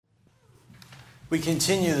We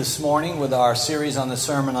continue this morning with our series on the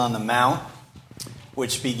Sermon on the Mount,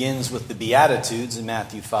 which begins with the Beatitudes in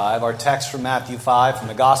Matthew 5. Our text from Matthew 5 from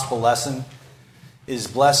the Gospel lesson is,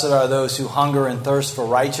 "Blessed are those who hunger and thirst for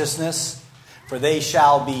righteousness, for they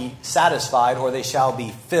shall be satisfied," or they shall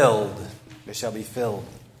be filled. They shall be filled.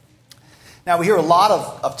 Now we hear a lot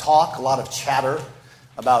of talk, a lot of chatter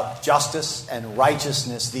about justice and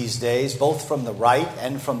righteousness these days, both from the right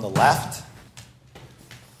and from the left.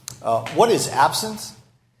 What is absent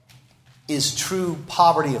is true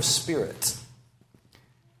poverty of spirit.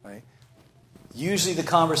 Right? Usually the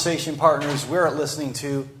conversation partners we're listening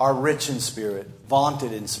to are rich in spirit,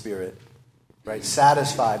 vaunted in spirit, right?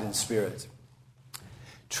 Satisfied in spirit.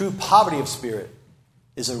 True poverty of spirit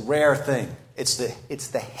is a rare thing. It's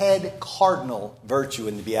the head cardinal virtue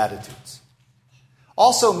in the Beatitudes.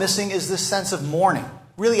 Also missing is this sense of mourning.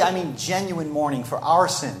 Really, I mean genuine mourning for our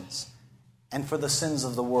sins and for the sins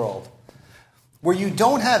of the world. Where you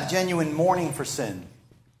don't have genuine mourning for sin,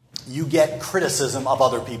 you get criticism of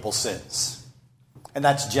other people's sins. And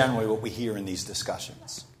that's generally what we hear in these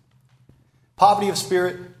discussions. Poverty of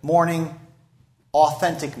spirit, mourning,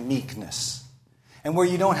 authentic meekness. And where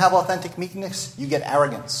you don't have authentic meekness, you get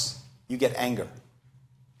arrogance, you get anger.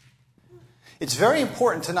 It's very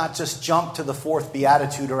important to not just jump to the fourth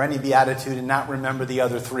beatitude or any beatitude and not remember the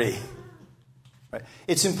other three. Right?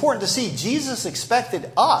 It's important to see Jesus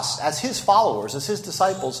expected us, as his followers, as his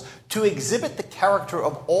disciples, to exhibit the character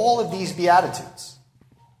of all of these beatitudes.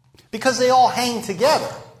 Because they all hang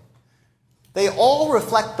together. They all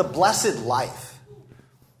reflect the blessed life,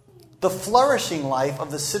 the flourishing life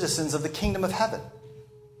of the citizens of the kingdom of heaven.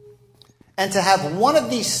 And to have one of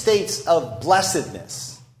these states of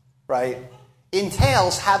blessedness, right,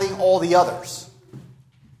 entails having all the others.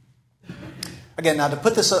 Again, now to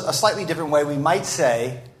put this a slightly different way, we might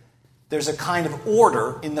say there's a kind of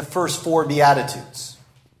order in the first four Beatitudes.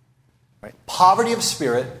 Right? Poverty of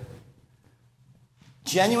spirit,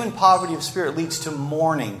 genuine poverty of spirit leads to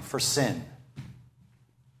mourning for sin.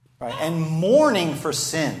 Right? And mourning for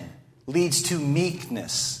sin leads to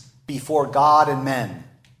meekness before God and men.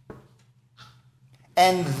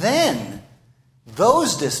 And then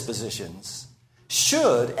those dispositions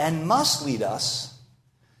should and must lead us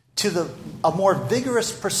to a more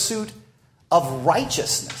vigorous pursuit of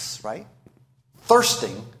righteousness, right?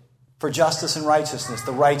 Thirsting for justice and righteousness,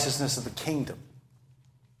 the righteousness of the kingdom.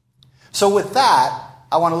 So with that,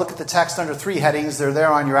 I want to look at the text under three headings. They're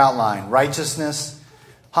there on your outline: righteousness,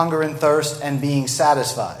 hunger and thirst, and being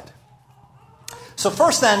satisfied. So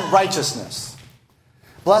first then, righteousness.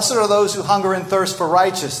 Blessed are those who hunger and thirst for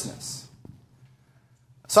righteousness.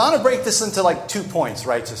 So I want to break this into like 2 points,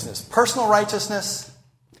 righteousness. Personal righteousness,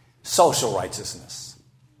 social righteousness.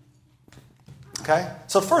 Okay?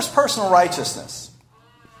 So first, personal righteousness.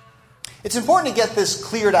 It's important to get this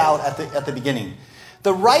cleared out at the beginning.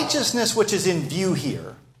 The righteousness which is in view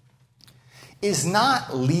here is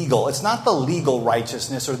not legal. It's not the legal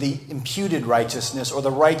righteousness or the imputed righteousness or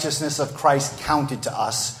the righteousness of Christ counted to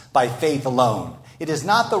us by faith alone. It is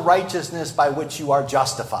not the righteousness by which you are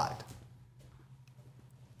justified.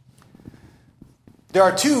 There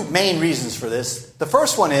are two main reasons for this. The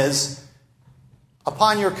first one is,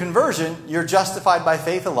 upon your conversion, you're justified by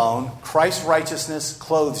faith alone. Christ's righteousness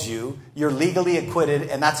clothes you. You're legally acquitted,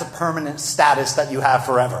 and that's a permanent status that you have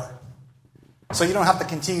forever. So you don't have to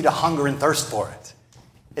continue to hunger and thirst for it.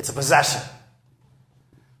 It's a possession.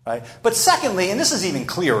 Right? But secondly, and this is even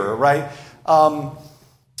clearer, right?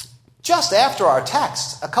 Just after our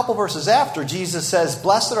text, a couple verses after, Jesus says,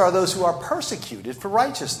 "Blessed are those who are persecuted for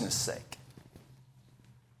righteousness' sake."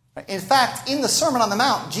 In fact, in the Sermon on the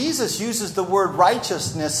Mount, Jesus uses the word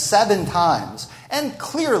righteousness 7 times. And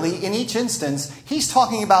clearly, in each instance, he's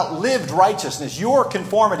talking about lived righteousness, your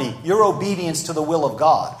conformity, your obedience to the will of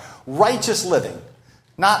God. Righteous living,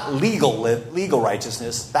 not legal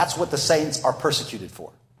righteousness. That's what the saints are persecuted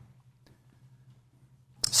for.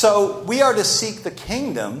 So we are to seek the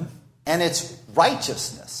kingdom and its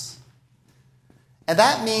righteousness. And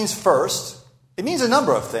that means first, it means a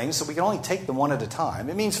number of things, so we can only take them one at a time.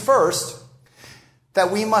 It means first that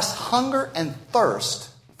we must hunger and thirst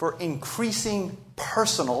for increasing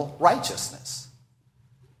personal righteousness,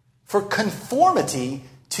 for conformity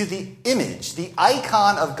to the image, the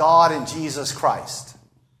icon of God in Jesus Christ.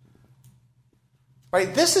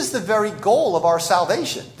 Right? This is the very goal of our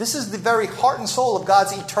salvation. This is the very heart and soul of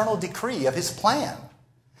God's eternal decree, of his plan.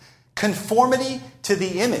 Conformity to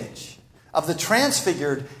the image of the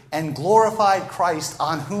transfigured and glorified Christ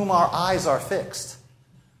on whom our eyes are fixed.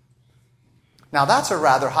 Now that's a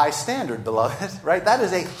rather high standard, beloved, right? That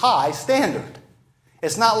is a high standard.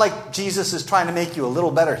 It's not like Jesus is trying to make you a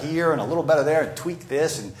little better here and a little better there and tweak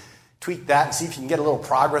this and tweak that and see if you can get a little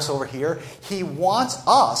progress over here. He wants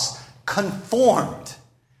us conformed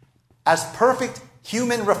as perfect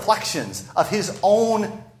human reflections of his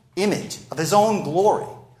own image, of his own glory.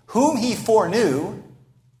 Whom he foreknew,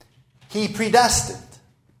 he predestined.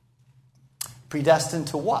 Predestined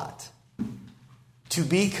to what? To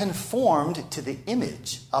be conformed to the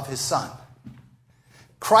image of his Son.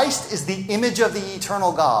 Christ is the image of the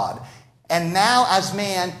eternal God. And now as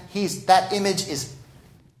man, that image is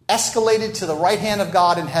escalated to the right hand of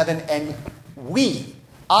God in heaven. And we,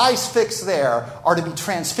 eyes fixed there, are to be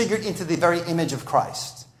transfigured into the very image of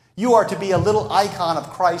Christ. You are to be a little icon of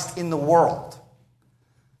Christ in the world.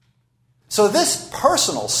 So this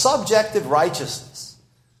personal, subjective righteousness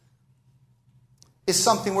is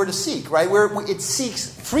something we're to seek, right? It seeks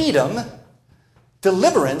freedom,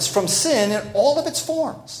 deliverance from sin in all of its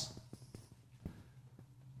forms.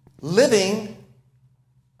 Living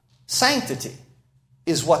sanctity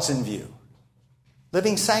is what's in view.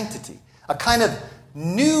 Living sanctity. A kind of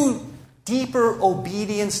new, deeper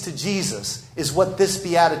obedience to Jesus is what this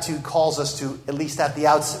beatitude calls us to, at least at the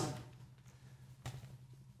outset.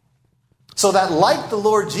 So that like the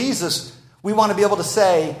Lord Jesus, we want to be able to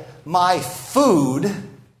say, my food,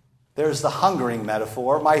 there's the hungering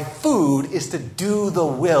metaphor, my food is to do the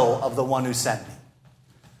will of the one who sent me.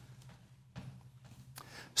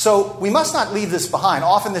 So we must not leave this behind.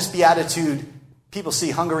 Often this beatitude, people see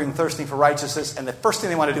hungering and thirsting for righteousness, and the first thing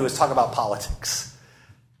they want to do is talk about politics.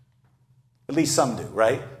 At least some do,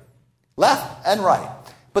 right? Left and right.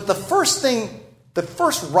 But the first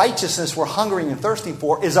righteousness we're hungering and thirsting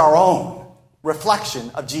for is our own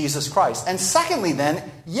reflection of Jesus Christ. And secondly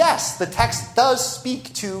then, yes, the text does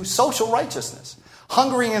speak to social righteousness.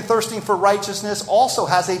 Hungering and thirsting for righteousness also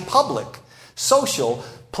has a public, social,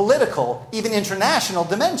 political, even international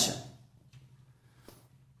dimension.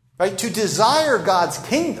 Right? To desire God's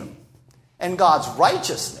kingdom and God's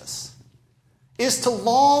righteousness is to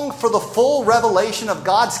long for the full revelation of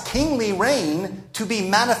God's kingly reign to be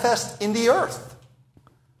manifest in the earth.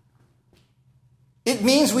 It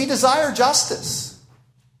means we desire justice.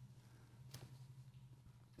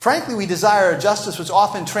 Frankly, we desire a justice which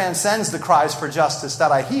often transcends the cries for justice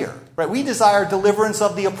that I hear. Right? We desire deliverance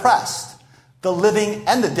of the oppressed, the living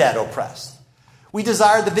and the dead oppressed. We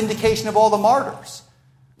desire the vindication of all the martyrs,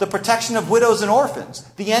 the protection of widows and orphans,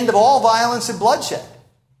 the end of all violence and bloodshed.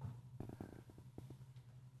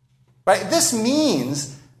 Right? This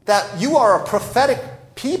means that you are a prophetic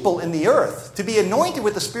people in the earth. To be anointed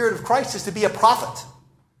with the Spirit of Christ is to be a prophet.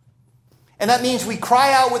 And that means we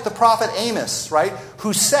cry out with the prophet Amos, right?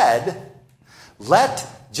 Who said, let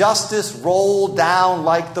justice roll down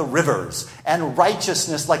like the rivers and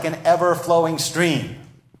righteousness like an ever-flowing stream.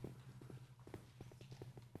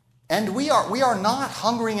 And we are not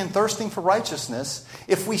hungering and thirsting for righteousness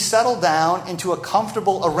if we settle down into a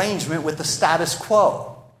comfortable arrangement with the status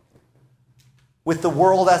quo, with the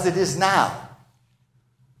world as it is now.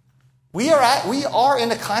 We are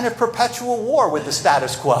in a kind of perpetual war with the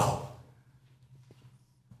status quo,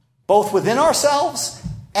 both within ourselves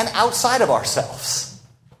and outside of ourselves.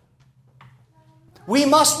 We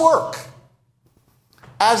must work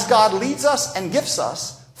as God leads us and gifts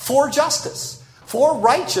us for justice, for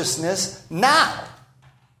righteousness now.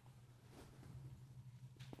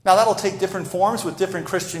 Now that'll take different forms with different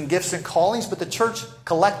Christian gifts and callings, but the church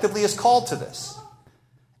collectively is called to this.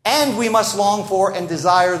 And we must long for and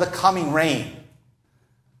desire the coming reign,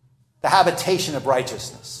 the habitation of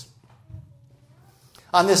righteousness.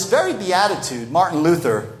 On this very beatitude, Martin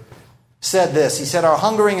Luther said this. He said, our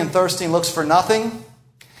hungering and thirsting looks for nothing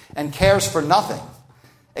and cares for nothing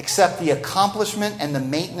except the accomplishment and the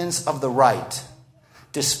maintenance of the right,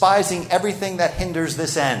 despising everything that hinders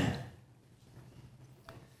this end.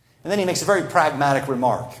 And then he makes a very pragmatic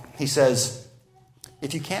remark. He says,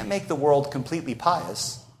 if you can't make the world completely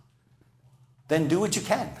pious, then do what you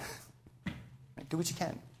can. Do what you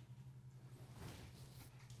can.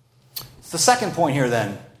 The second point here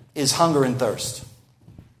then is hunger and thirst.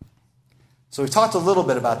 So we've talked a little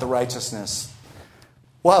bit about the righteousness.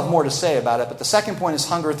 We'll have more to say about it, but the second point is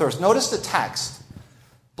hunger and thirst. Notice the text.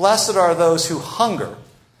 Blessed are those who hunger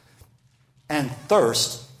and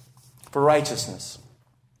thirst for righteousness.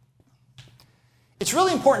 It's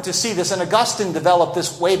really important to see this, and Augustine developed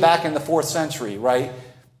this way back in the 4th century, right?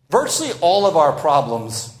 Virtually all of our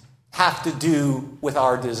problems have to do with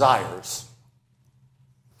our desires.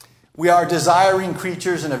 We are desiring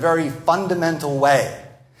creatures in a very fundamental way,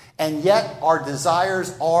 and yet our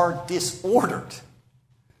desires are disordered.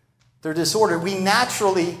 They're disordered. We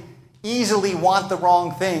naturally easily want the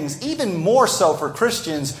wrong things. Even more so for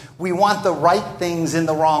Christians, we want the right things in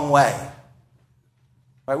the wrong way.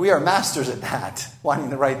 Right? We are masters at that, wanting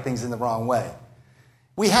the right things in the wrong way.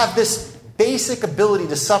 We have this basic ability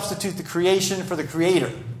to substitute the creation for the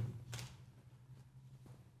Creator,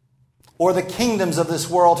 or the kingdoms of this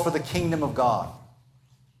world for the kingdom of God.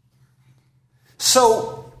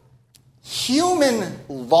 So, human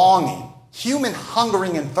longing, human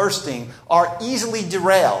hungering and thirsting are easily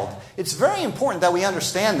derailed. It's very important that we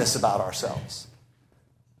understand this about ourselves.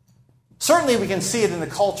 Certainly we can see it in the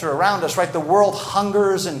culture around us, right? The world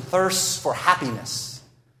hungers and thirsts for happiness,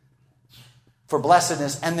 for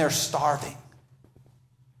blessedness, and they're starving.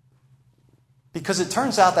 Because it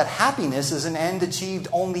turns out that happiness is an end achieved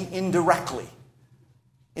only indirectly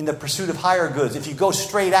in the pursuit of higher goods. If you go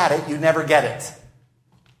straight at it, you never get it.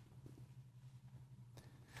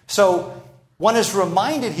 So, one is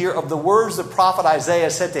reminded here of the words the prophet Isaiah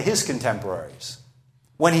said to his contemporaries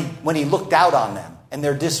when he looked out on them and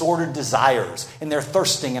their disordered desires and their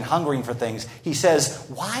thirsting and hungering for things. He says,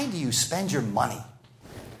 "Why do you spend your money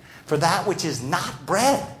for that which is not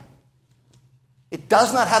bread? It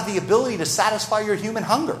does not have the ability to satisfy your human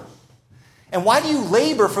hunger. And why do you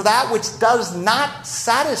labor for that which does not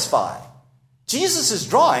satisfy?" Jesus is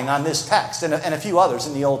drawing on this text and a few others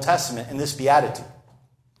in the Old Testament in this beatitude.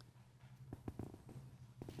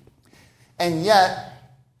 And yet,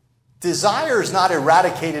 desire is not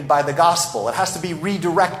eradicated by the gospel. It has to be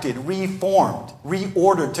redirected, reformed,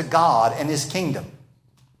 reordered to God and His kingdom.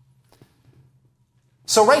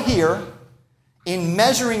 So right here, in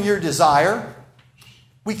measuring your desire,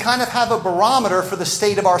 we kind of have a barometer for the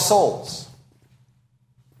state of our souls.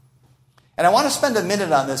 And I want to spend a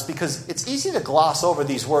minute on this because it's easy to gloss over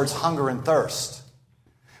these words, hunger and thirst.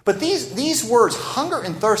 But these words, hunger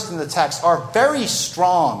and thirst in the text, are very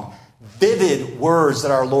strong, vivid words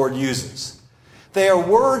that our Lord uses. They are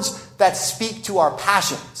words that speak to our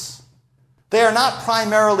passions. They are not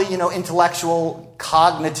primarily, intellectual,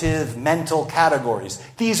 cognitive, mental categories.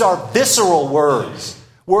 These are visceral words,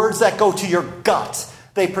 words that go to your gut.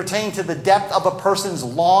 They pertain to the depth of a person's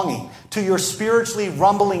longing, to your spiritually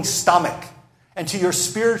rumbling stomach, and to your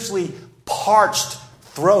spiritually parched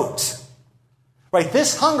throat. Right?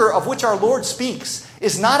 This hunger of which our Lord speaks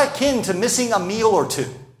is not akin to missing a meal or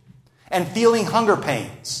two and feeling hunger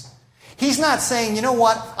pains. He's not saying, you know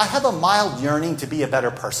what, I have a mild yearning to be a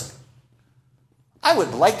better person. I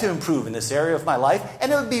would like to improve in this area of my life,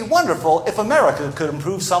 and it would be wonderful if America could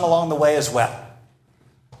improve some along the way as well.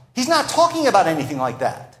 He's not talking about anything like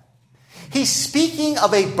that. He's speaking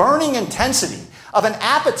of a burning intensity, of an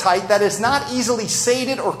appetite that is not easily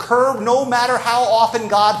sated or curbed no matter how often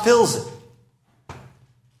God fills it.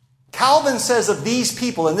 Calvin says of these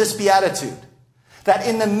people in this beatitude that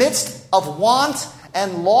in the midst of want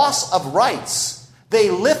and loss of rights,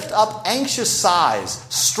 they lift up anxious sighs,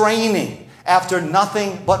 straining after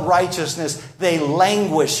nothing but righteousness. They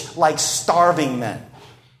languish like starving men.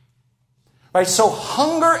 Right? So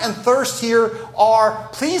hunger and thirst here are,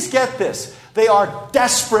 please get this, they are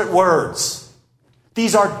desperate words.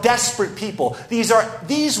 These are desperate people. These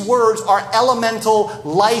words are elemental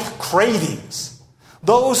life cravings.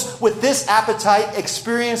 Those with this appetite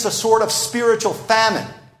experience a sort of spiritual famine.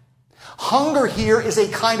 Hunger here is a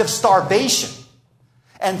kind of starvation,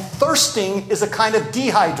 and thirsting is a kind of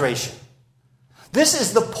dehydration. This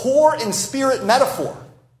is the poor in spirit metaphor,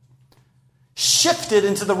 shifted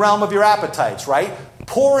into the realm of your appetites, right?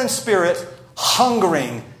 Poor in spirit,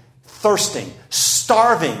 hungering, thirsting,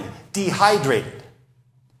 starving, dehydrated.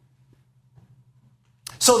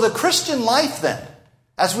 So the Christian life then,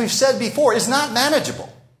 as we've said before, is not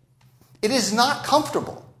manageable. It is not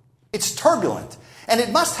comfortable. It's turbulent. And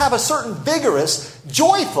it must have a certain vigorous,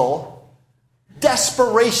 joyful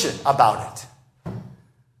desperation about it.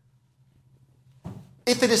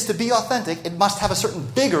 If it is to be authentic, it must have a certain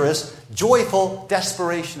vigorous, joyful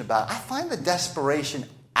desperation about it. I find the desperation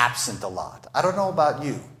absent a lot. I don't know about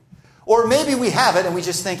you. Or maybe we have it and we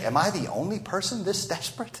just think, am I the only person this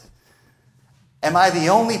desperate? Am I the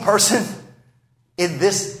only person in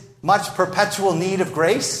this much perpetual need of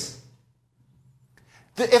grace?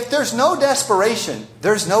 If there's no desperation,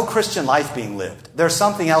 there's no Christian life being lived. There's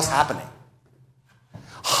something else happening.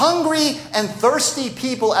 Hungry and thirsty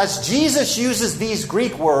people, as Jesus uses these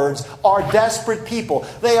Greek words, are desperate people.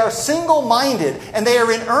 They are single-minded and they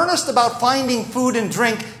are in earnest about finding food and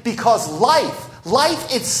drink because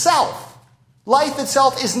life itself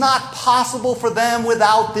is not possible for them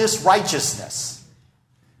without this righteousness.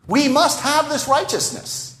 We must have this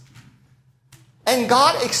righteousness. And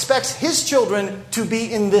God expects His children to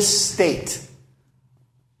be in this state.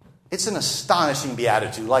 It's an astonishing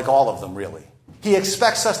beatitude, like all of them, really. He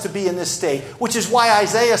expects us to be in this state, which is why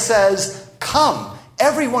Isaiah says, "Come,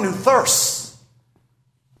 everyone who thirsts."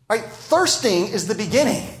 Right? Thirsting is the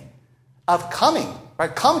beginning of coming.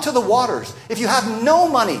 Right? Come to the waters. If you have no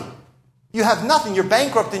money, you have nothing, you're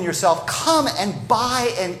bankrupt in yourself, come and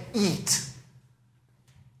buy and eat.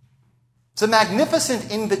 It's a magnificent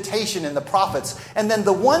invitation in the prophets. And then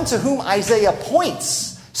the one to whom Isaiah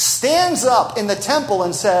points stands up in the temple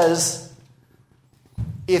and says,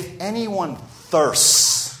 "If anyone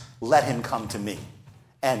thirsts, let him come to me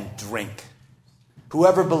and drink.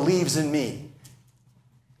 Whoever believes in me,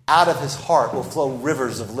 out of his heart will flow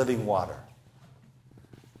rivers of living water."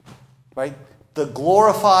 Right? The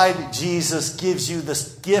glorified Jesus gives you this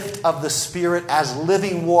gift of the Spirit as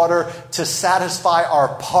living water to satisfy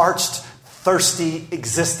our parched, thirsty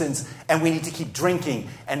existence. And we need to keep drinking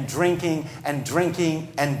and drinking and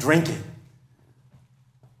drinking and drinking.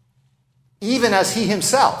 Even as he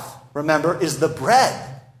himself, remember, is the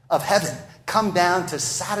bread of heaven, come down to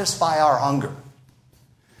satisfy our hunger.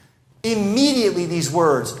 Immediately these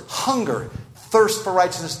words, hunger, thirst for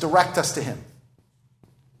righteousness, direct us to him.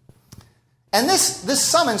 And this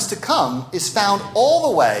summons to come is found all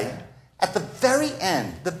the way at the very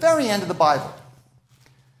end of the Bible.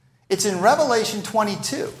 It's in Revelation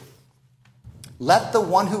 22. Let the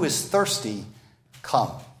one who is thirsty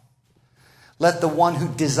come. Let the one who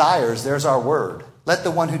desires, there's our word, let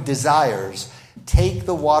the one who desires take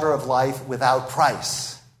the water of life without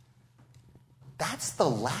price. That's the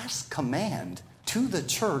last command to the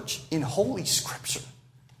church in Holy Scripture.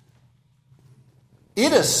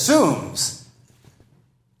 It assumes,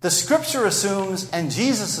 the Scripture assumes, and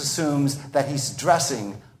Jesus assumes that he's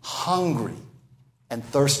addressing hungry and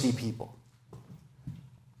thirsty people.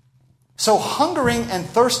 So hungering and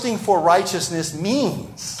thirsting for righteousness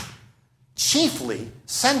means, chiefly,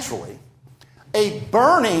 centrally, a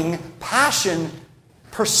burning passion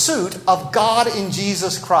pursuit of God in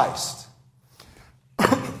Jesus Christ.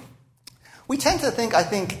 We tend to think, I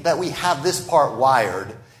think, that we have this part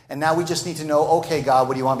wired, and now we just need to know, okay, God,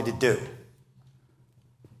 what do you want me to do?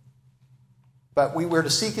 But we're to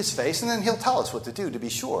seek his face, and then he'll tell us what to do, to be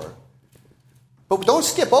sure. But don't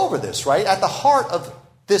skip over this, right? At the heart of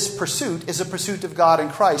this pursuit is a pursuit of God in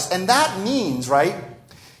Christ. And that means, right?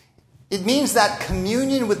 It means that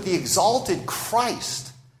communion with the exalted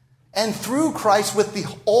Christ and through Christ with the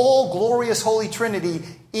all-glorious Holy Trinity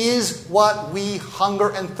is what we hunger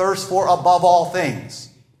and thirst for above all things.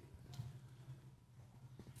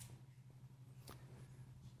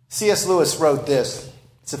 C.S. Lewis wrote this.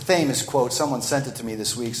 It's a famous quote. Someone sent it to me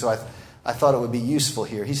this week, so I thought it would be useful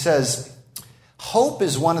here. He says, "Hope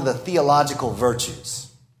is one of the theological virtues.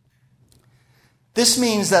 This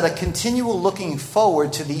means that a continual looking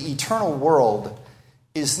forward to the eternal world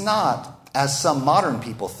is not, as some modern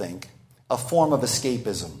people think, a form of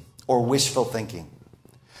escapism or wishful thinking,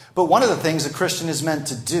 but one of the things a Christian is meant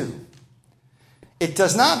to do. It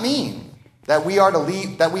does not mean that we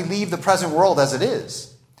leave the present world as it is.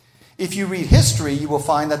 If you read history, you will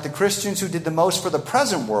find that the Christians who did the most for the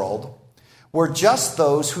present world were just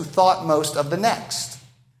those who thought most of the next.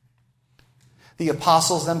 The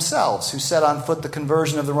apostles themselves, who set on foot the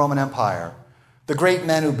conversion of the Roman Empire, the great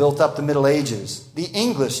men who built up the Middle Ages, the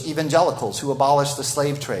English evangelicals who abolished the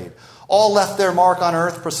slave trade, all left their mark on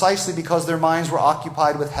earth precisely because their minds were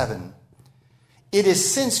occupied with heaven. It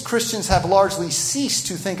is since Christians have largely ceased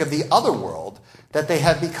to think of the other world that they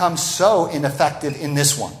have become so ineffective in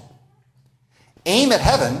this one. Aim at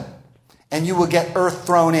heaven, and you will get earth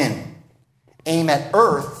thrown in. Aim at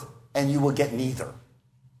earth, and you will get neither."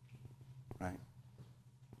 Right?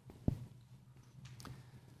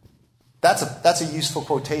 That's a useful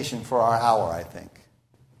quotation for our hour, I think.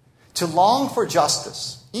 To long for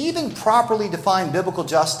justice, even properly defined biblical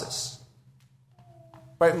justice,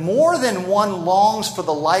 right? More than one longs for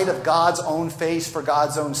the light of God's own face for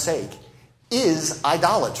God's own sake, is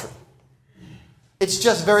idolatry. It's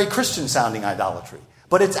just very Christian-sounding idolatry.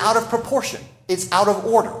 But it's out of proportion. It's out of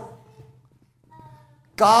order.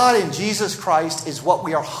 God in Jesus Christ is what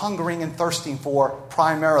we are hungering and thirsting for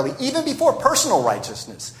primarily, even before personal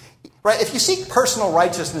righteousness. Right? If you seek personal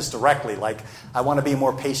righteousness directly, like I want to be a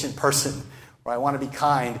more patient person, or I want to be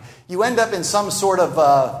kind, you end up in some sort of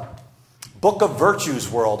book of virtues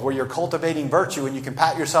world where you're cultivating virtue and you can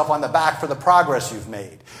pat yourself on the back for the progress you've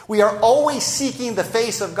made. We are always seeking the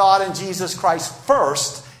face of God in Jesus Christ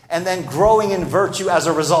first and then growing in virtue as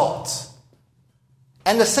a result.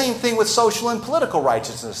 And the same thing with social and political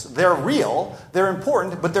righteousness. They're real, they're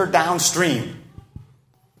important, but they're downstream.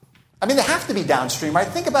 I mean, they have to be downstream, right?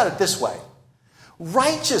 Think about it this way.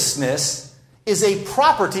 Righteousness is a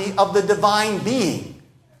property of the divine being.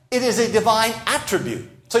 It is a divine attribute.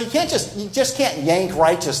 So you just can't yank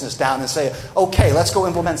righteousness down and say, okay, let's go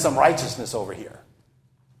implement some righteousness over here.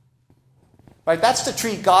 Right? That's to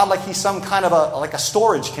treat God like he's some kind of like a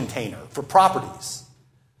storage container for properties.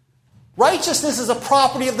 Righteousness is a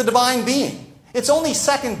property of the divine being. It's only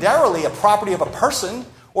secondarily a property of a person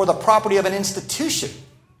or the property of an institution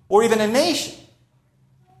or even a nation.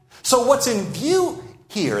 So what's in view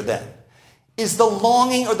here then is the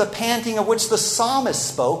longing or the panting of which the psalmist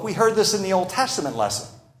spoke. We heard this in the Old Testament lesson.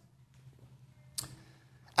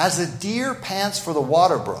 As a deer pants for the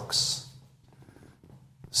water brooks,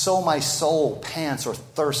 so my soul pants or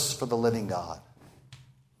thirsts for the living God.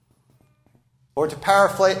 Or to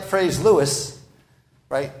paraphrase Lewis,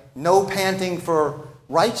 right? No panting for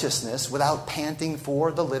righteousness without panting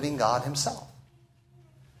for the living God himself.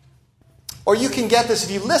 Or you can get this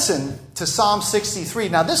if you listen to Psalm 63.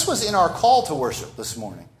 Now this was in our call to worship this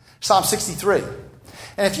morning. Psalm 63.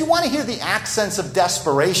 And if you want to hear the accents of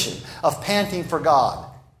desperation, of panting for God,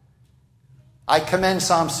 I commend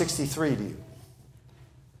Psalm 63 to you.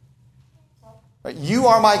 Right? You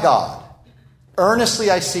are my God. Earnestly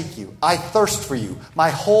I seek you. I thirst for you. My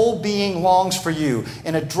whole being longs for you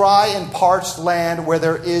in a dry and parched land where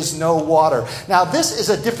there is no water. Now this is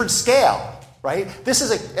a different scale, right? This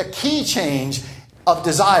is a key change of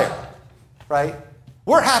desire, right?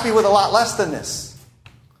 We're happy with a lot less than this.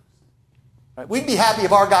 Right? We'd be happy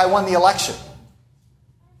if our guy won the election.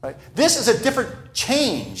 Right? This is a different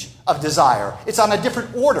change of desire. It's on a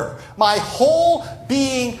different order. My whole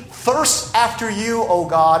being thirsts after you, O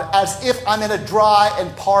God, as if I'm in a dry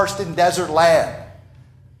and parched and desert land.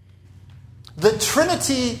 The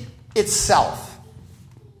Trinity itself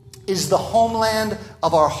is the homeland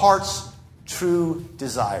of our heart's true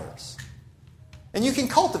desires. And you can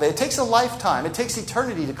cultivate. It takes a lifetime. It takes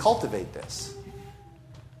eternity to cultivate this.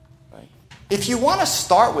 If you want to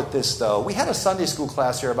start with this, though, we had a Sunday school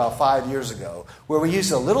class here about 5 years ago where we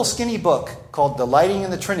used a little skinny book called Delighting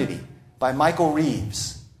in the Trinity by Michael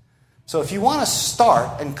Reeves. So if you want to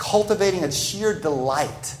start in cultivating a sheer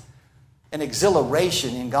delight and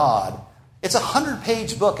exhilaration in God, it's a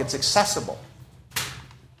 100-page book. It's accessible.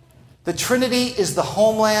 The Trinity is the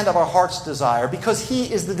homeland of our heart's desire because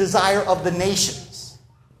he is the desire of the nations.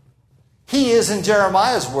 He is, in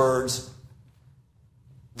Jeremiah's words,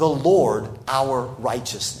 the Lord, our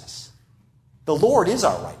righteousness. The Lord is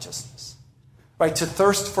our righteousness. Right? To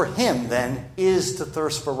thirst for him, then, is to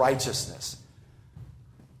thirst for righteousness.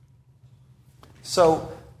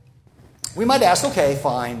 So, we might ask, okay,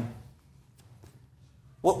 fine.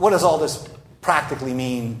 What does all this practically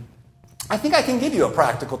mean? I think I can give you a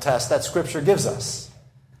practical test that Scripture gives us.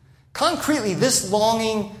 Concretely, this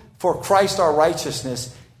longing for Christ, our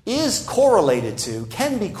righteousness, is correlated to,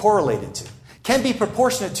 can be correlated to, can be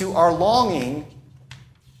proportionate to our longing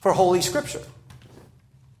for Holy Scripture.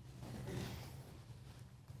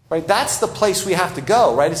 Right? That's the place we have to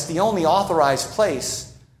go, right? It's the only authorized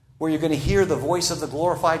place where you're going to hear the voice of the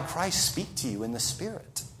glorified Christ speak to you in the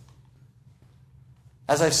Spirit.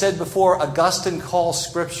 As I've said before, Augustine calls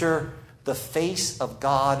Scripture the face of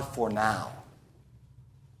God for now.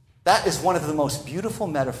 That is one of the most beautiful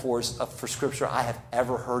metaphors for Scripture I have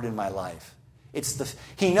ever heard in my life.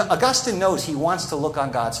 Augustine knows he wants to look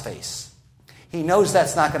on God's face. He knows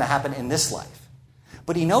that's not going to happen in this life.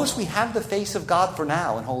 But he knows we have the face of God for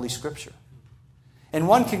now in Holy Scripture. And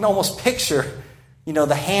one can almost picture,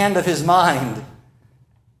 the hand of his mind,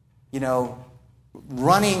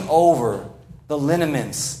 running over the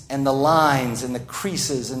lineaments and the lines and the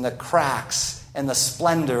creases and the cracks and the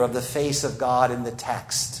splendor of the face of God in the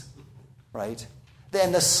text. Right?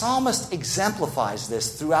 Then the psalmist exemplifies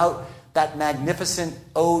this throughout that magnificent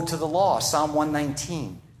ode to the law, Psalm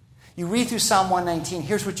 119. You read through Psalm 119,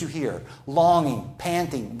 here's what you hear. Longing,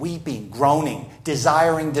 panting, weeping, groaning,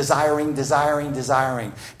 desiring, desiring, desiring,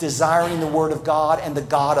 desiring. Desiring the Word of God and the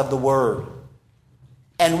God of the Word.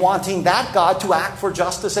 And wanting that God to act for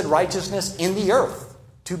justice and righteousness in the earth,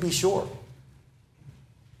 to be sure.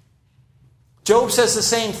 Job says the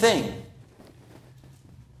same thing.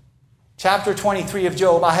 Chapter 23 of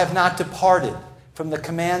Job, I have not departed from the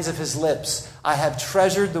commands of his lips. I have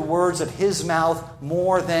treasured the words of his mouth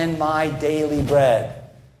more than my daily bread.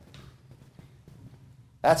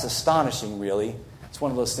 That's astonishing, really. It's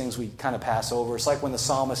one of those things we kind of pass over. It's like when the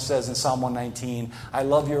psalmist says in Psalm 119, I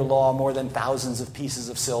love your law more than thousands of pieces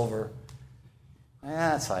of silver.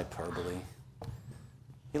 That's hyperbole.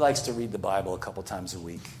 He likes to read the Bible a couple times a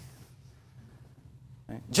week.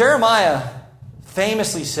 Right? Jeremiah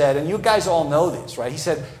famously said, and you guys all know this, right? He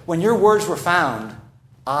said, when your words were found,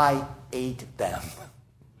 I ate them.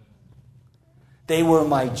 They were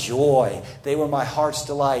my joy. They were my heart's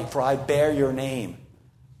delight, for I bear your name.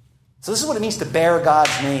 So this is what it means to bear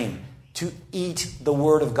God's name, to eat the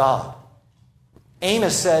Word of God.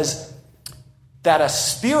 Amos says that a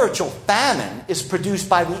spiritual famine is produced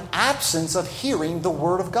by the absence of hearing the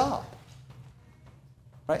Word of God.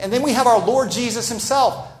 Right? And then we have our Lord Jesus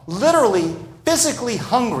himself, literally, physically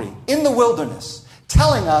hungry in the wilderness,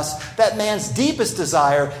 telling us that man's deepest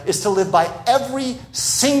desire is to live by every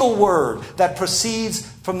single word that proceeds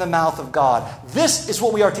from the mouth of God. This is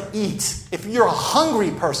what we are to eat. If you're a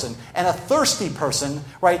hungry person and a thirsty person,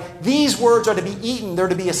 right, these words are to be eaten, they're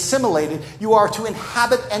to be assimilated. You are to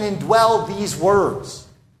inhabit and indwell these words.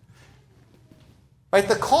 Right,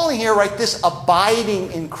 the calling here, right, this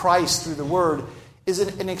abiding in Christ through the Word is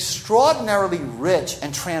an extraordinarily rich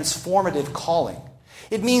and transformative calling.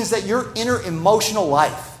 It means that your inner emotional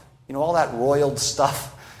life, all that roiled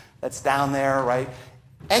stuff that's down there, right?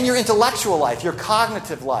 And your intellectual life, your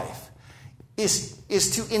cognitive life, is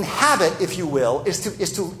to inhabit, if you will, is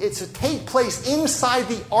to take place inside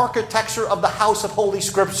the architecture of the house of Holy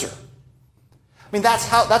Scripture. I mean,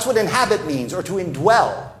 that's what inhabit means, or to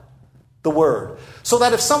indwell the Word. So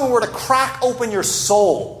that if someone were to crack open your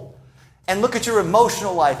soul and look at your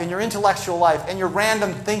emotional life and your intellectual life and your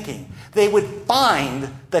random thinking, they would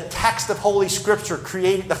find the text of Holy Scripture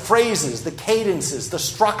creating the phrases, the cadences, the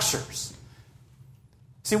structures.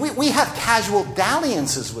 See, we have casual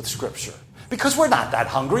dalliances with Scripture because we're not that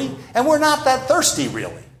hungry and we're not that thirsty,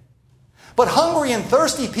 really. But hungry and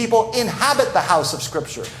thirsty people inhabit the house of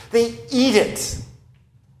Scripture. They eat it.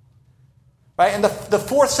 Right? And the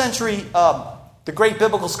 4th century, the great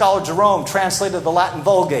biblical scholar Jerome translated the Latin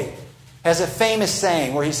Vulgate, has a famous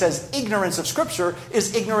saying where he says, ignorance of Scripture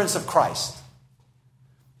is ignorance of Christ.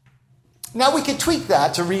 Now we could tweak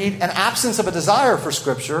that to read, an absence of a desire for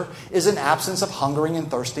Scripture is an absence of hungering and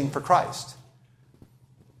thirsting for Christ.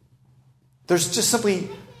 There's just simply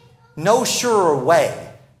no surer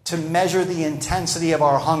way to measure the intensity of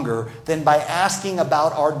our hunger than by asking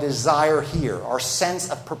about our desire here, our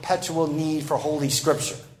sense of perpetual need for Holy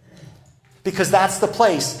Scripture. Because that's the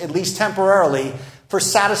place, at least temporarily, for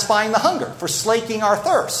satisfying the hunger, for slaking our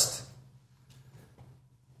thirst.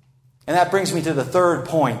 And that brings me to the third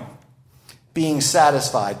point, being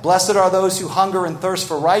satisfied. Blessed are those who hunger and thirst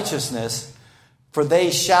for righteousness, for they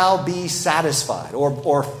shall be satisfied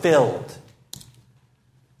or filled.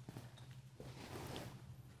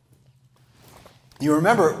 You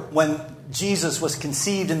remember when Jesus was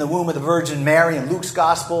conceived in the womb of the Virgin Mary in Luke's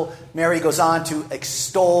Gospel, Mary goes on to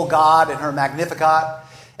extol God in her Magnificat.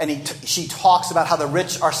 And she talks about how the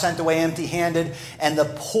rich are sent away empty-handed, and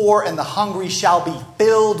the poor and the hungry shall be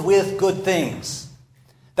filled with good things.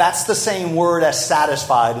 That's the same word as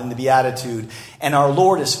satisfied in the Beatitude, and our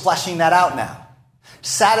Lord is fleshing that out now.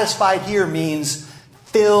 Satisfied here means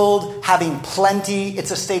filled, having plenty. It's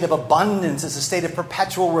a state of abundance. It's a state of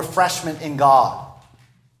perpetual refreshment in God.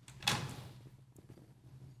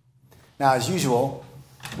 Now, as usual,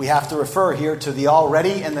 we have to refer here to the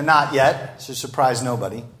already and the not yet. It should surprise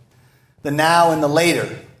nobody. The now and the later.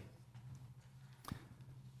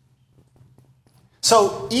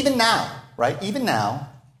 So even now, right? Even now,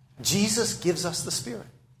 Jesus gives us the Spirit.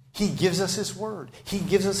 He gives us His Word. He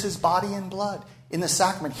gives us His body and blood in the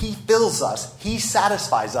sacrament. He fills us. He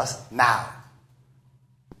satisfies us now.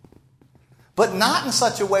 But not in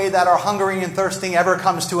such a way that our hungering and thirsting ever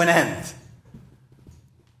comes to an end.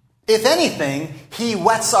 If anything, He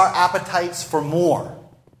whets our appetites for more.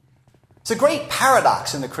 It's a great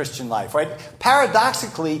paradox in the Christian life, right?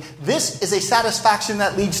 Paradoxically, this is a satisfaction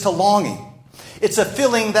that leads to longing. It's a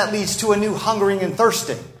filling that leads to a new hungering and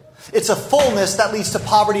thirsting. It's a fullness that leads to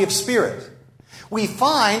poverty of spirit. We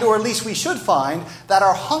find, or at least we should find, that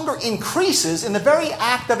our hunger increases in the very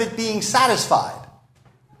act of it being satisfied.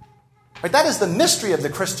 Right? That is the mystery of the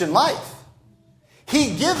Christian life.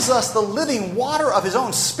 He gives us the living water of His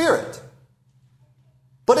own Spirit.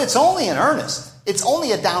 But it's only in earnest. It's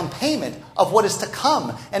only a down payment of what is to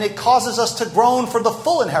come. And it causes us to groan for the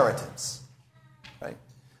full inheritance. Right?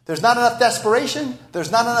 There's not enough desperation.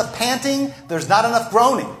 There's not enough panting. There's not enough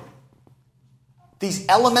groaning. These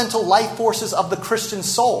elemental life forces of the Christian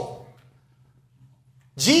soul.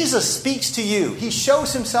 Jesus speaks to you. He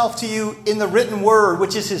shows Himself to you in the written word,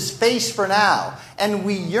 which is His face for now. And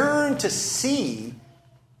we yearn to see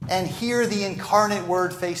and hear the incarnate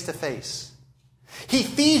word face to face. He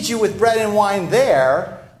feeds you with bread and wine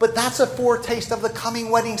there, but that's a foretaste of the coming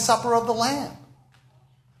wedding supper of the Lamb.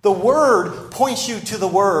 The word points you to the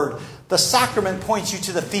word. The sacrament points you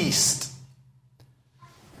to the feast.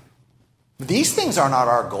 These things are not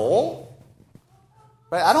our goal.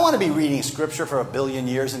 Right? I don't want to be reading Scripture for 1 billion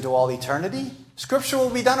years into all eternity. Scripture will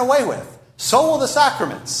be done away with. So will the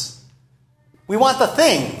sacraments. We want the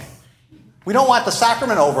thing. We don't want the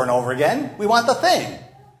sacrament over and over again. We want the thing.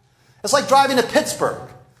 It's like driving to Pittsburgh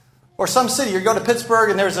or some city. You go to Pittsburgh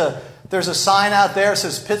and there's a sign out there that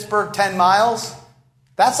says Pittsburgh 10 miles.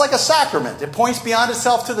 That's like a sacrament. It points beyond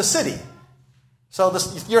itself to the city. So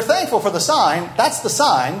you're thankful for the sign. That's the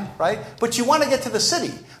sign, right? But you want to get to the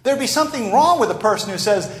city. There'd be something wrong with a person who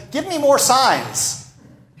says, give me more signs.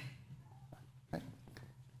 Right?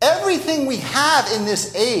 Everything we have in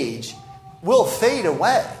this age will fade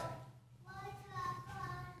away.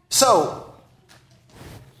 So,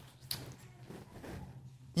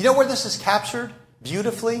 you know where this is captured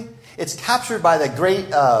beautifully? It's captured by the great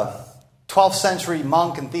 12th century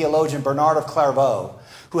monk and theologian Bernard of Clairvaux,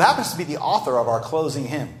 who happens to be the author of our closing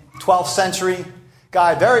hymn. 12th century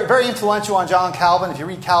guy, very, very influential on John Calvin. If you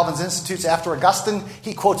read Calvin's Institutes after Augustine,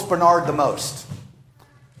 he quotes Bernard the most.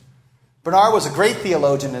 Bernard was a great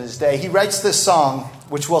theologian in his day. He writes this song,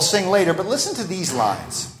 which we'll sing later, but listen to these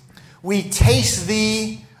lines. We taste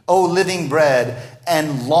thee, O living bread,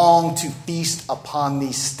 and long to feast upon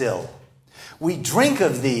thee still. We drink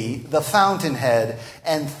of thee, the fountainhead,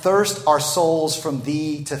 and thirst our souls from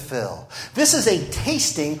thee to fill. This is a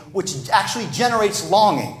tasting which actually generates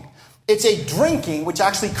longing. It's a drinking which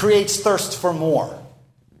actually creates thirst for more.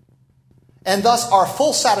 And thus our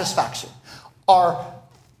full satisfaction, our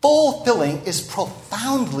full filling is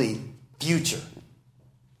profoundly future.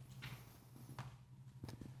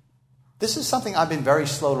 This is something I've been very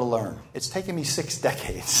slow to learn. It's taken me 6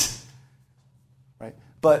 decades. Right?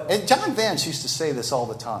 And John Vance used to say this all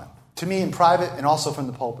the time, to me in private and also from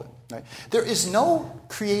the pulpit. Right? There is no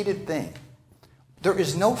created thing. There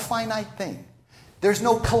is no finite thing. There's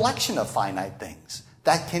no collection of finite things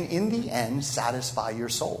that can in the end satisfy your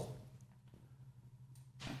soul.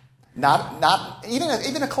 Not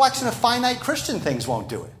even a collection of finite Christian things won't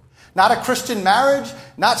do it. Not a Christian marriage,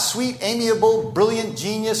 not sweet, amiable, brilliant,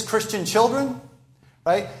 genius Christian children,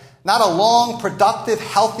 right? Not a long, productive,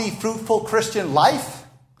 healthy, fruitful Christian life.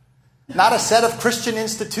 Not a set of Christian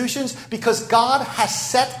institutions, because God has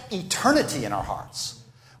set eternity in our hearts.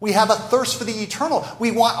 We have a thirst for the eternal.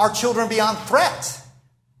 We want our children beyond threat.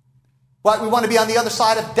 We want to be on the other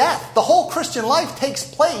side of death. The whole Christian life takes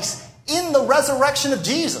place in the resurrection of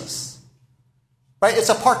Jesus. Right? It's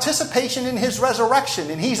a participation in his resurrection,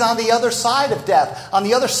 and he's on the other side of death, on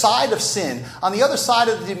the other side of sin, on the other side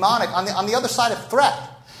of the demonic, on the other side of threat.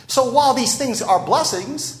 So while these things are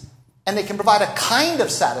blessings, and they can provide a kind of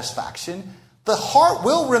satisfaction, the heart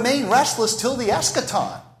will remain restless till the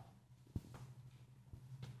eschaton.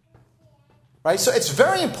 Right? So it's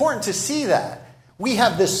very important to see that. We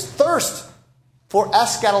have this thirst for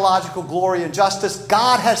eschatological glory and justice.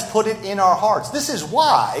 God has put it in our hearts. This is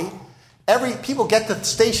why people get to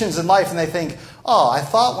stations in life and they think, oh, I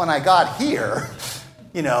thought when I got here,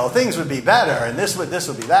 things would be better, and this would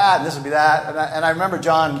be that, and this would be that. And I remember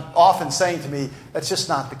John often saying to me, that's just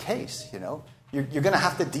not the case, You're going to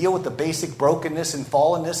have to deal with the basic brokenness and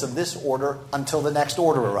fallenness of this order until the next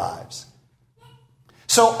order arrives.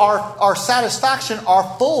 So our satisfaction, our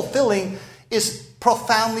fulfilling is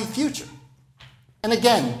profoundly future. And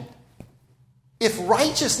again, if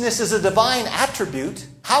righteousness is a divine attribute,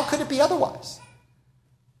 how could it be otherwise?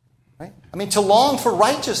 Right? I mean, to long for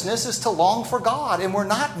righteousness is to long for God, and we're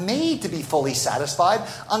not made to be fully satisfied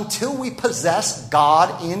until we possess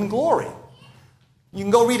God in glory. You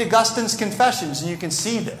can go read Augustine's Confessions and you can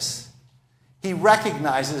see this. He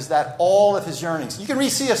recognizes that all of his yearnings. You can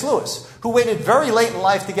read C.S. Lewis, who waited very late in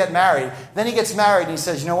life to get married. Then he gets married and he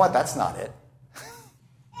says, you know what, that's not it.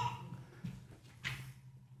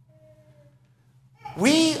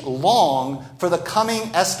 We long for the coming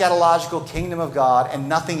eschatological kingdom of God, and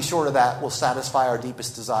nothing short of that will satisfy our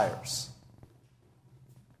deepest desires.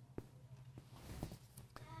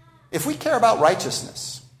 If we care about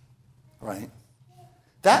righteousness, right,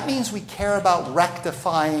 that means we care about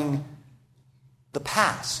rectifying the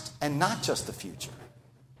past and not just the future.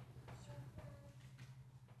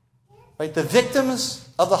 Right? The victims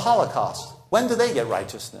of the Holocaust, when do they get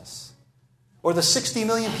righteousness? Or the 60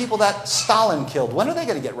 million people that Stalin killed, when are they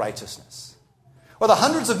going to get righteousness? Or the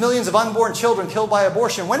hundreds of millions of unborn children killed by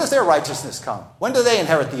abortion, when does their righteousness come? When do they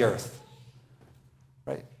inherit the earth?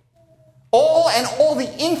 Right? All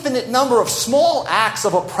the infinite number of small acts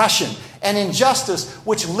of oppression and injustice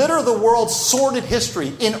which litter the world's sordid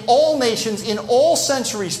history in all nations, in all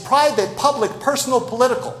centuries, private, public, personal,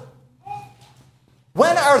 political.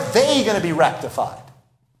 When are they going to be rectified?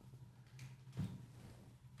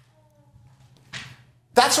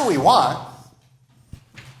 That's what we want.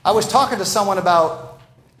 I was talking to someone about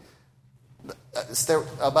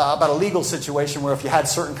about a legal situation where if you had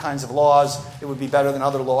certain kinds of laws, it would be better than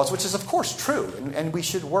other laws, which is, of course, true, and we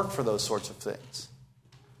should work for those sorts of things.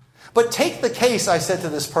 But take the case, I said to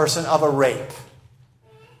this person, of a rape.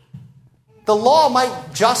 The law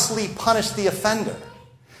might justly punish the offender,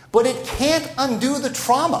 but it can't undo the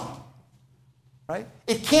trauma. Right?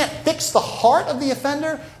 It can't fix the heart of the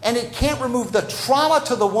offender, and it can't remove the trauma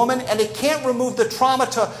to the woman, and it can't remove the trauma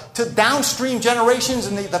to downstream generations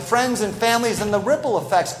and the friends and families and the ripple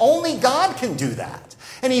effects. Only God can do that.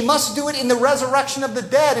 And He must do it in the resurrection of the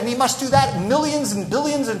dead, and He must do that millions and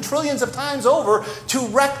billions and trillions of times over to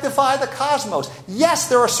rectify the cosmos. Yes,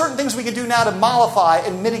 there are certain things we can do now to mollify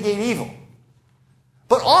and mitigate evil.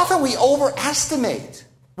 But often we overestimate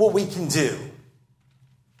what we can do.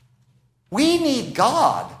 We need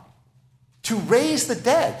God to raise the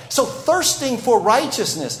dead. So thirsting for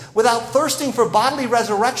righteousness without thirsting for bodily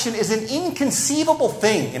resurrection is an inconceivable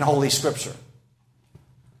thing in Holy Scripture.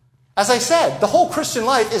 As I said, the whole Christian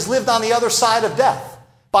life is lived on the other side of death.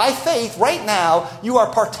 By faith, right now, you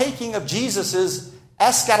are partaking of Jesus'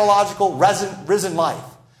 eschatological risen life.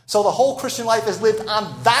 So the whole Christian life is lived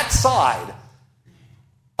on that side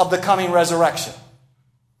of the coming resurrection.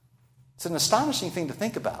 It's an astonishing thing to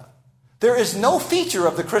think about. There is no feature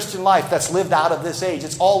of the Christian life that's lived out of this age.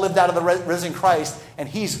 It's all lived out of the risen Christ, and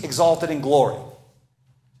He's exalted in glory.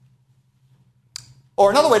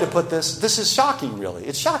 Or another way to put this is shocking, really.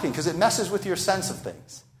 It's shocking because it messes with your sense of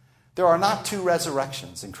things. There are not two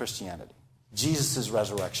resurrections in Christianity. Jesus'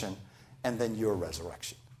 resurrection and then your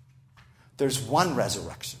resurrection. There's one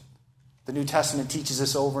resurrection. The New Testament teaches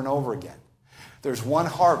this over and over again. There's one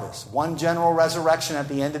harvest, one general resurrection at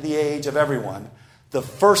the end of the age of everyone, the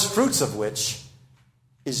first fruits of which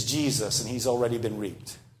is Jesus, and He's already been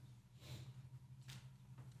reaped.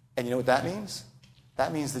 And you know what that means?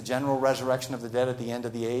 That means the general resurrection of the dead at the end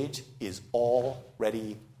of the age is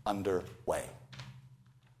already underway.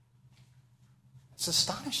 It's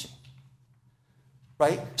astonishing.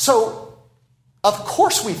 Right? So, of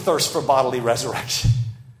course we thirst for bodily resurrection.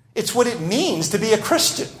 It's what it means to be a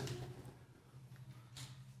Christian.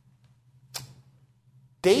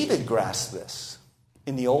 David grasped this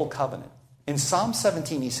in the Old Covenant. In Psalm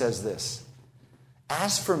 17, he says this,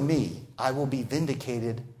 "As for me, I will be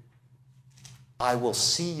vindicated. I will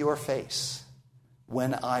see your face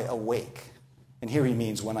when I awake." And here he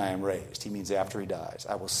means when I am raised. He means after he dies.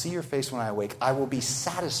 I will see your face when I awake. I will be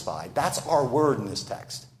satisfied. That's our word in this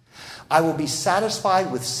text. I will be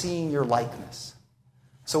satisfied with seeing your likeness.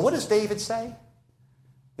 So what does David say?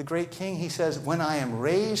 The great king, he says, when I am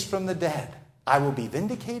raised from the dead, I will be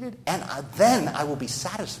vindicated, and then I will be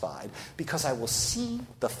satisfied because I will see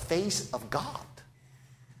the face of God.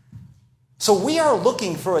 So we are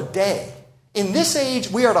looking for a day. In this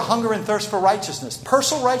age, we are to hunger and thirst for righteousness.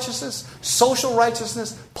 Personal righteousness, social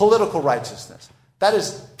righteousness, political righteousness. That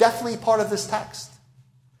is definitely part of this text.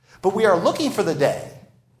 But we are looking for the day,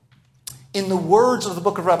 in the words of the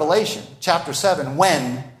book of Revelation, chapter 7,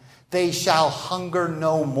 when they shall hunger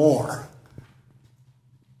no more.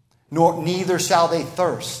 Neither shall they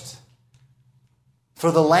thirst. For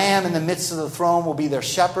the Lamb in the midst of the throne will be their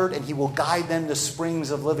shepherd, and He will guide them to springs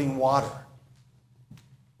of living water.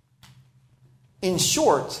 In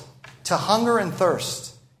short, to hunger and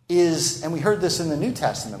thirst is, and we heard this in the New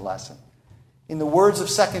Testament lesson, in the words of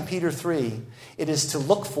 2 Peter 3, it is to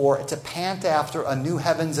look for, to pant after a new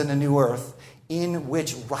heavens and a new earth in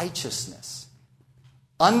which righteousness,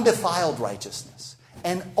 undefiled righteousness,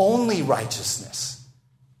 and only righteousness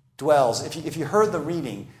dwells. If you heard the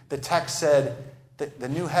reading, the text said that the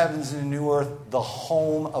new heavens and the new earth, the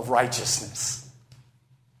home of righteousness.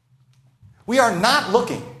 We are not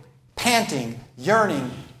looking, panting,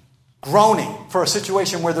 yearning, groaning for a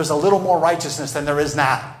situation where there's a little more righteousness than there is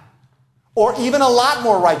now. Or even a lot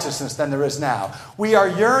more righteousness than there is now. We are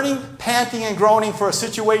yearning, panting, and groaning for a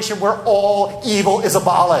situation where all evil is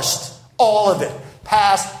abolished. All of it.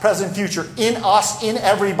 Past, present, future, in us, in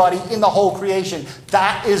everybody, in the whole creation.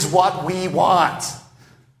 That is what we want.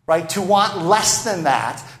 Right? To want less than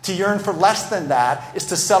that, to yearn for less than that, is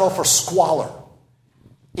to settle for squalor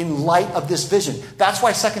in light of this vision. That's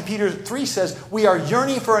why 2 Peter 3 says, we are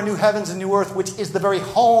yearning for a new heavens and new earth, which is the very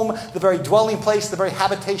home, the very dwelling place, the very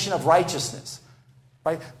habitation of righteousness.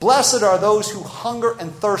 Right? Blessed are those who hunger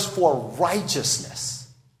and thirst for righteousness,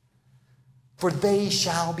 for they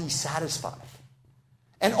shall be satisfied.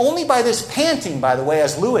 And only by this panting, by the way,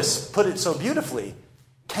 as Lewis put it so beautifully,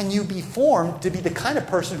 can you be formed to be the kind of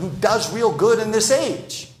person who does real good in this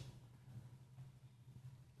age.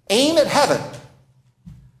 Aim at heaven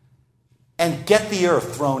and get the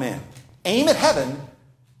earth thrown in. Aim at heaven,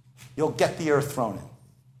 you'll get the earth thrown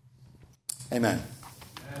in. Amen.